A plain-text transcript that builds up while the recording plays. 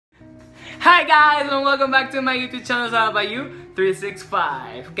Hi guys, and welcome back to my YouTube channel. It's all about you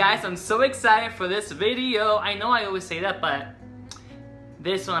 365. Guys, I'm so excited for this video. I know I always say that, but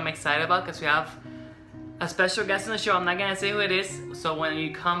this one I'm excited about because we have a special guest on the show. I'm not gonna say who it is, so when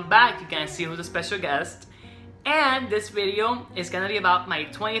you come back you can see who's the special guest. And this video is gonna be about my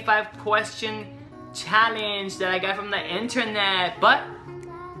 25 question challenge that I got from the internet, but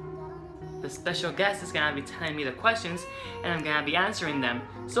the special guest is gonna be telling me the questions and I'm gonna be answering them.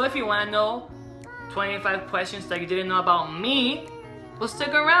 So if you wanna know 25 questions that you didn't know about me, well, stick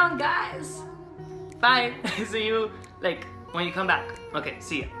around, guys. Bye. See you when you come back. Okay,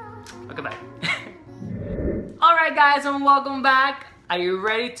 see ya. Okay, bye. Alright guys, and welcome back. Are you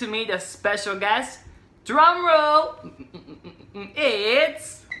ready to meet a special guest? Drum roll.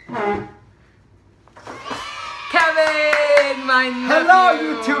 It's Kevin, my nephew. Hello,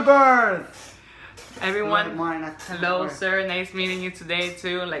 YouTubers! Everyone, hello, sir. Nice meeting you today,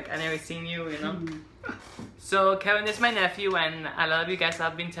 too. I never seen you, you know? So, Kevin is my nephew, and a lot of you guys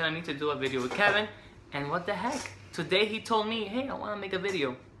have been telling me to do a video with Kevin. And what the heck? Today he told me, hey, I want to make a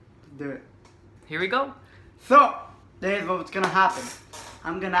video. Do it. Here we go. So, here's what's gonna happen.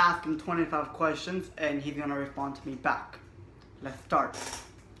 I'm gonna ask him 25 questions, and he's gonna respond to me back. Let's start.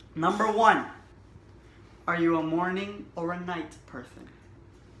 Number 1. Are you a morning or a night person?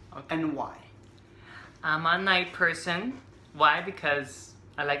 Okay. And why? I'm a night person. Why? Because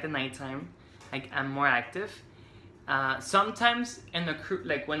I like the nighttime. I'm more active. Sometimes in the crew,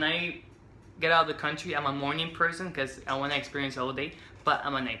 when I get out of the country, I'm a morning person because I want to experience all day. But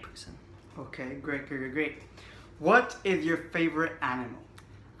I'm a night person. Okay, great. What is your favorite animal?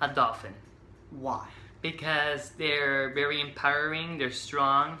 A dolphin. Why? Because they're very empowering. They're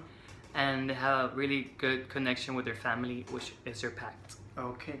strong, and they have a really good connection with their family, which is their pet.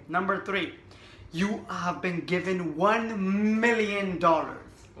 Okay. Number 3. You have been given $1 million.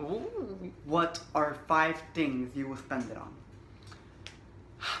 Ooh. What are 5 things you will spend it on?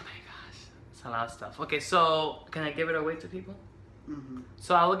 Oh my gosh, it's a lot of stuff. Okay, so can I give it away to people? Mm-hmm.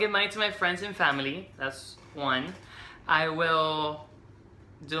 So I will give money to my friends and family. That's 1. I will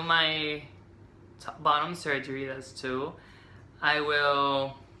do my bottom surgery. That's 2. I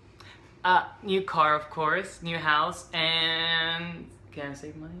will new car, of course, new house, and can I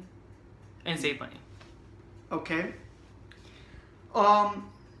save money? And save money. Okay.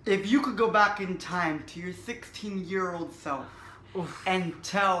 If you could go back in time to your 16-year-old self and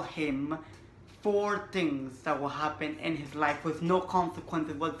tell him 4 things that will happen in his life with no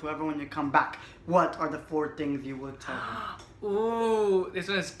consequences whatsoever when you come back, what are the 4 things you would tell him? Ooh, this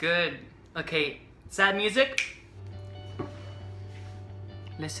one is good. Okay, sad music.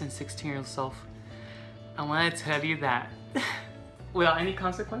 Listen, 16-year-old self, I want to tell you that without any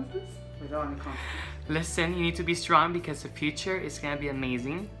consequences. Without any consequences. Listen, you need to be strong because the future is gonna be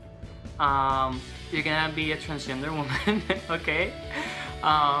amazing. You're gonna be a transgender woman, okay?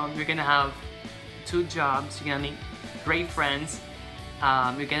 You're gonna have 2 jobs. You're gonna meet great friends.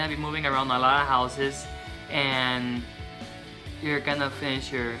 You're gonna be moving around a lot of houses, and you're gonna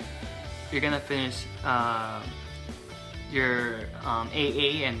finish your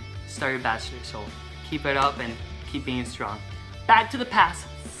AA and start your bachelor. So keep it up and keep being strong. Back to the past.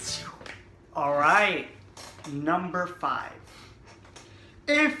 Alright, number 5.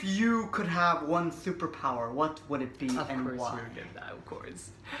 If you could have 1 superpower, what would it be and why? Of course you would get that, of course.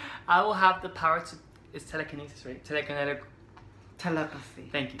 I will have the power to, it's telekinesis, right? Telepathy.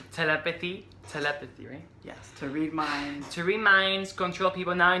 Thank you. Telepathy, right? Yes, to read minds. To read minds, control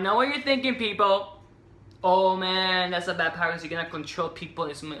people. Now I know what you're thinking, people. Oh man, that's a bad power because you're gonna control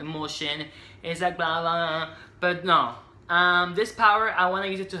people's emotion. It's like blah blah, but no. This power, I want to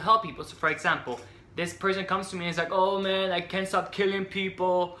use it to help people. So for example, this person comes to me and is like, oh man, I can't stop killing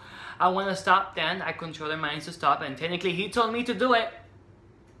people. I want to stop. Then I control their minds to stop. And technically he told me to do it.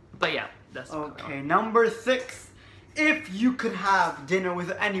 But yeah, that's okay. Number 6. If you could have dinner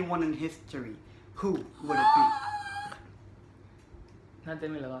with anyone in history, who would it be? Not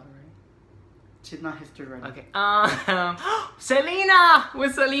Demi Lovato, right? She's not history right now. Okay. Selena!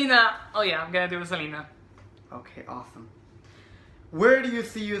 With Selena! Oh yeah, I'm gonna do with Selena. Okay, awesome. Where do you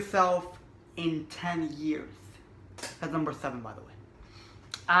see yourself in 10 years? That's number 7, by the way.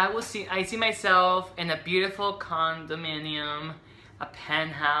 I see myself in a beautiful condominium, a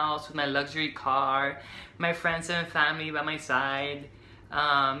penthouse with my luxury car, my friends and family by my side,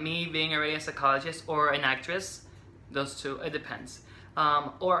 me being already a psychologist or an actress. Those 2, it depends.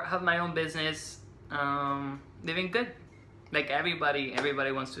 Or have my own business, living good. Like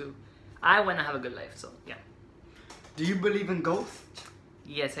everybody wants to. I want to have a good life, so yeah. Do you believe in ghosts?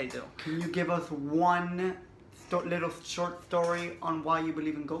 Yes, I do. Can you give us 1 little short story on why you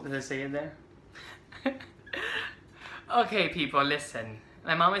believe in ghosts? Does it say it there? Okay, people, listen.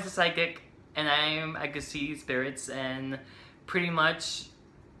 My mom is a psychic, and I could see spirits, and pretty much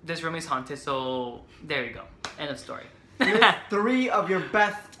this room is haunted. So there you go. End of story. List 3 of your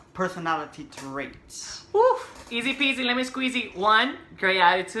best personality traits. Woo! Easy peasy, lemon squeezy. 1, great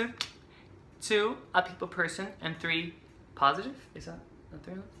attitude. 2, a people person. And 3, positive. Is that a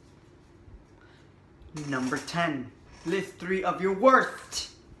 3? Number 10. List 3 of your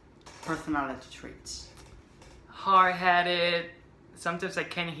worst personality traits. Hard-headed. Sometimes I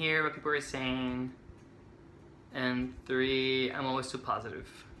can't hear what people are saying. And 3, I'm always too positive.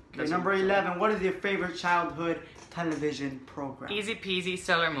 Okay, number 11. What is your favorite childhood television program? Easy peasy,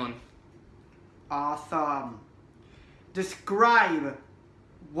 Sailor Moon. Awesome. Describe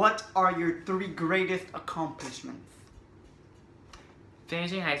what are your 3 greatest accomplishments.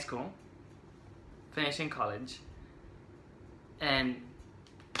 Finishing high school, finishing college, and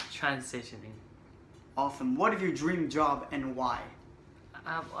transitioning. Awesome. What is your dream job and why?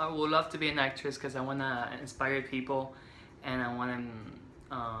 I would love to be an actress because I want to inspire people and I want to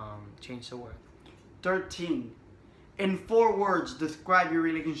change the world. 13. In 4 words, describe your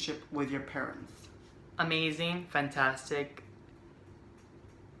relationship with your parents. Amazing, fantastic,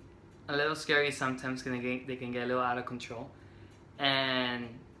 a little scary sometimes because they can get a little out of control, and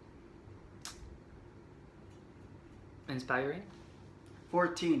inspiring.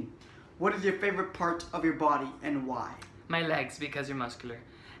 14. What is your favorite part of your body and why? My legs, because they're muscular,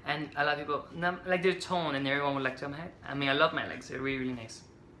 and a lot of people like their tone, and everyone would like to. I mean, I love my legs; they're really, really nice.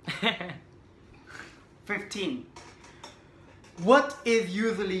 15. What is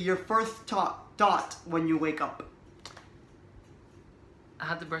usually your first thought when you wake up? I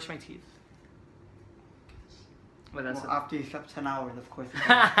have to brush my teeth. But that's well, after you slept 10 hours, of course,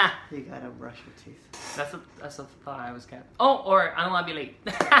 you gotta brush your teeth. That's a thought I was getting. Oh, or I don't want to be late.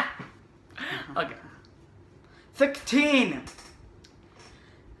 Okay. 16.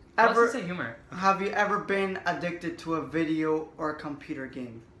 What's the humor? Have you ever been addicted to a video or a computer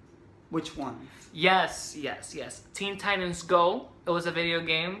game? Which ones? Yes. Teen Titans Go. It was a video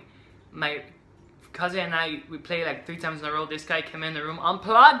game. My cousin and I, we played like 3 times in a row. This guy came in the room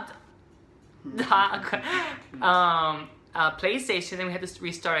unplugged. PlayStation, and we had to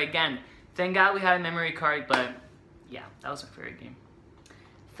restart again. Thank God we had a memory card, but yeah, that was my favorite game.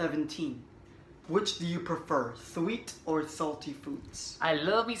 17. Which do you prefer, sweet or salty foods? I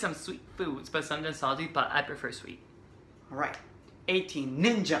love me some sweet foods, but sometimes salty, but I prefer sweet. Alright. 18.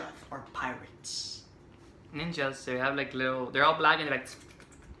 Ninjas or pirates? Ninjas, they have like little, they're all black and they're like,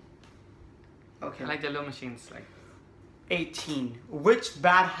 okay. I like the little machines. Like. 18. Which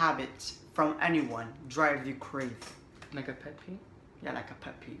bad habit from anyone drives you crazy? Like a pet peeve? Yeah, like a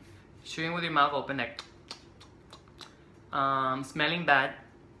pet peeve. Chewing with your mouth open, like, smelling bad.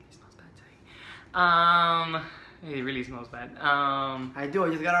 It smells bad today. It really smells bad. I do, I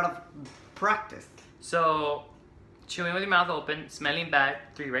just got out of practice. So, chewing with your mouth open, smelling bad,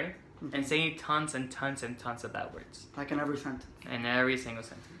 3, right? Mm-hmm. And saying tons and tons and tons of bad words. Like in every sentence. In every single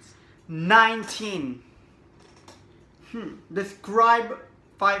sentence. 19. Describe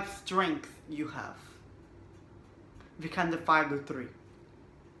 5 strengths you have. If you can do 5, do 3.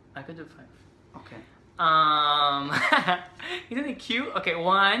 I could do 5. Okay. Isn't it cute? Okay,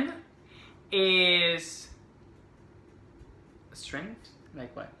 1 is strength.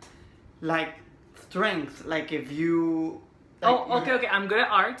 Like what? Like strength. Like if you. Like okay. I'm good at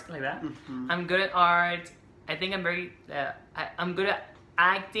art, like that. Mm-hmm. I'm good at art. I think I'm very. I'm good at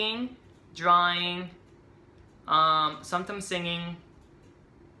acting, drawing. Sometimes singing.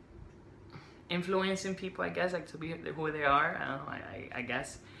 Influencing people, I guess, like to be who they are. I don't know. I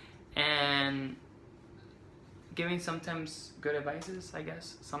guess, and giving sometimes good advices, I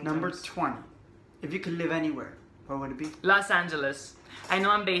guess. Sometimes. Number 20. If you could live anywhere, where would it be? Los Angeles. I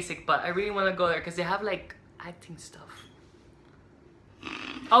know I'm basic, but I really want to go there because they have like acting stuff.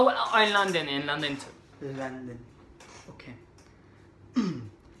 Oh, in London too. London. Okay.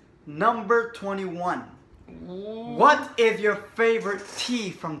 Number 21. Ooh. What is your favorite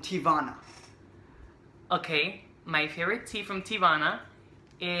tea from Teavana? Okay, my favorite tea from Teavana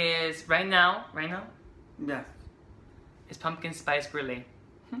is right now. Yes. Is pumpkin spice brulee.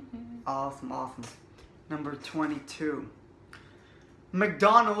 Awesome. Number 22.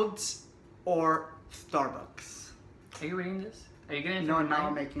 McDonald's or Starbucks? Are you reading this? Are you getting? No, now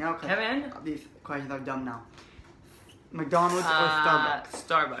I'm making out. Kevin? These questions are dumb now. McDonald's or Starbucks?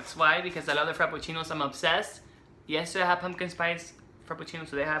 Starbucks. Why? Because I love the frappuccinos. I'm obsessed. Yesterday I had pumpkin spice frappuccino.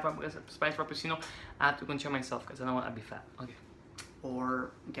 Today I have pumpkin spice frappuccino. I have to control myself because I don't want to be fat. Okay.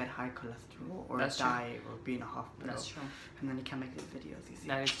 or get high cholesterol or That's die or be in a hospital. That's true. And then you can't make these videos, you see.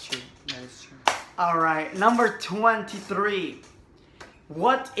 That is true. That is true. Alright, number 23.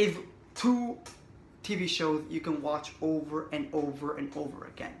 What is 2 TV shows you can watch over and over and over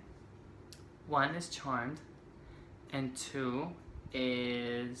again? 1 is Charmed, and 2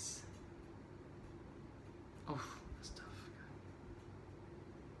 is... Oh, that's tough.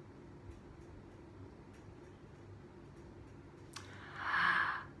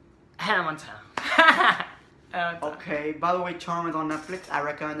 Hannah Montana. Okay, by the way, Charmed is on Netflix. I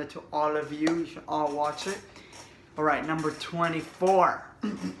recommend it to all of you. You should all watch it. Alright, number 24.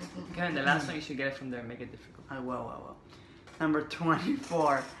 Kevin, the last one you should get it from there. Make it difficult. I will. Number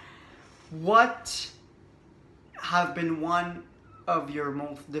 24. What has been one of your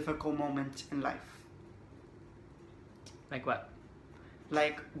most difficult moments in life? Like what?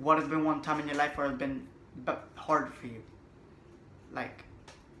 Like, what has been one time in your life where it's been hard for you? Like,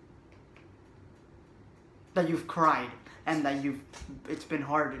 that you've cried and that it's been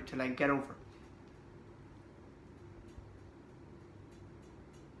harder to like get over.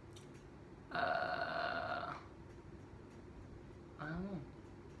 I don't know.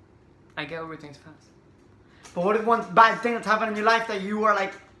 I get over things fast. But what is one bad thing that's happened in your life that you are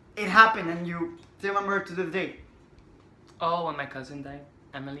like, it happened and you still remember it to this day? Oh, when my cousin died,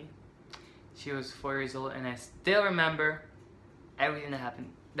 Emily. She was 4 years old, and I still remember everything that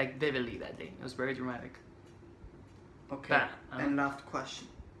happened, like vividly that day. It was very dramatic. Okay, and last question.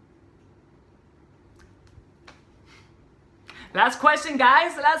 Last question,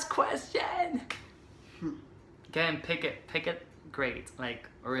 guys. Last question. Again, pick it great, like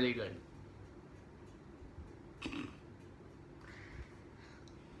really good.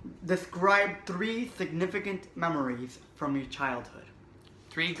 Describe 3 significant memories from your childhood.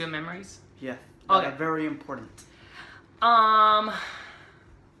 3 good memories? Yes, that are very important.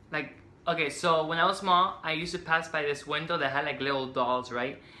 Like, okay, so when I was small, I used to pass by this window that had like little dolls,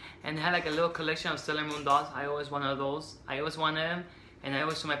 right? And it had like a little collection of Sailor Moon dolls. I always wanted those. I always wanted them. And I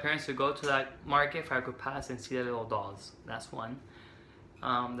always told my parents to go to that market if I could pass and see the little dolls. That's one.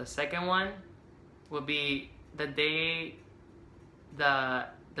 The second one would be the day the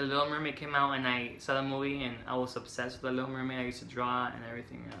Little Mermaid came out and I saw the movie and I was obsessed with the Little Mermaid. I used to draw and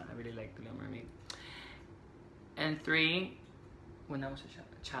everything. I really liked the Little Mermaid. And 3, when I was a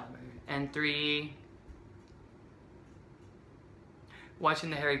child. And 3, watching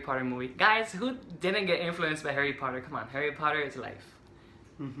the Harry Potter movie. Guys, who didn't get influenced by Harry Potter? Come on, Harry Potter is life.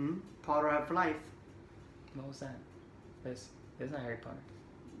 Potter of life. What was that? It's not Harry Potter.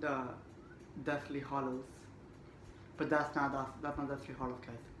 The Deathly Hallows. But that's not Deathly Hallows,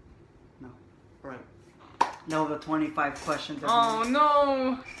 guys. No. Alright. Now the 25 questions. Oh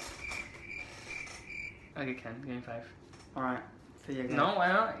no! Okay, Ken, give me 5. Alright. See you guys. No, why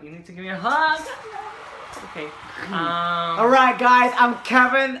not? You need to give me a hug. Okay. Alright, guys, I'm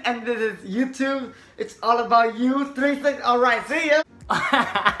Kevin, and this is YouTube. It's all about you. 3 6. Alright, see ya.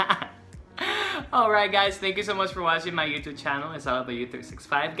 Alright, guys, thank you so much for watching my YouTube channel. It's all about you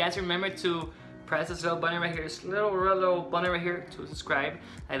 365. Guys, remember to press this little button right here, this little button right here to subscribe.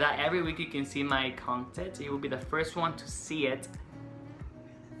 Like that, every week you can see my content. You will be the first one to see it.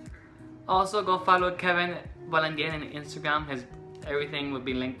 Also, go follow Kevin Valendian on Instagram. His everything will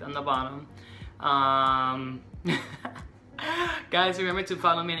be linked on the bottom. Guys, remember to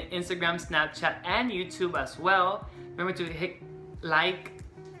follow me on Instagram, Snapchat, and YouTube as well. Remember to hit like,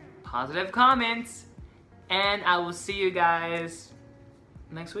 positive comments, and I will see you guys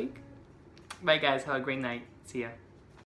next week. Bye guys, have a great night. See ya.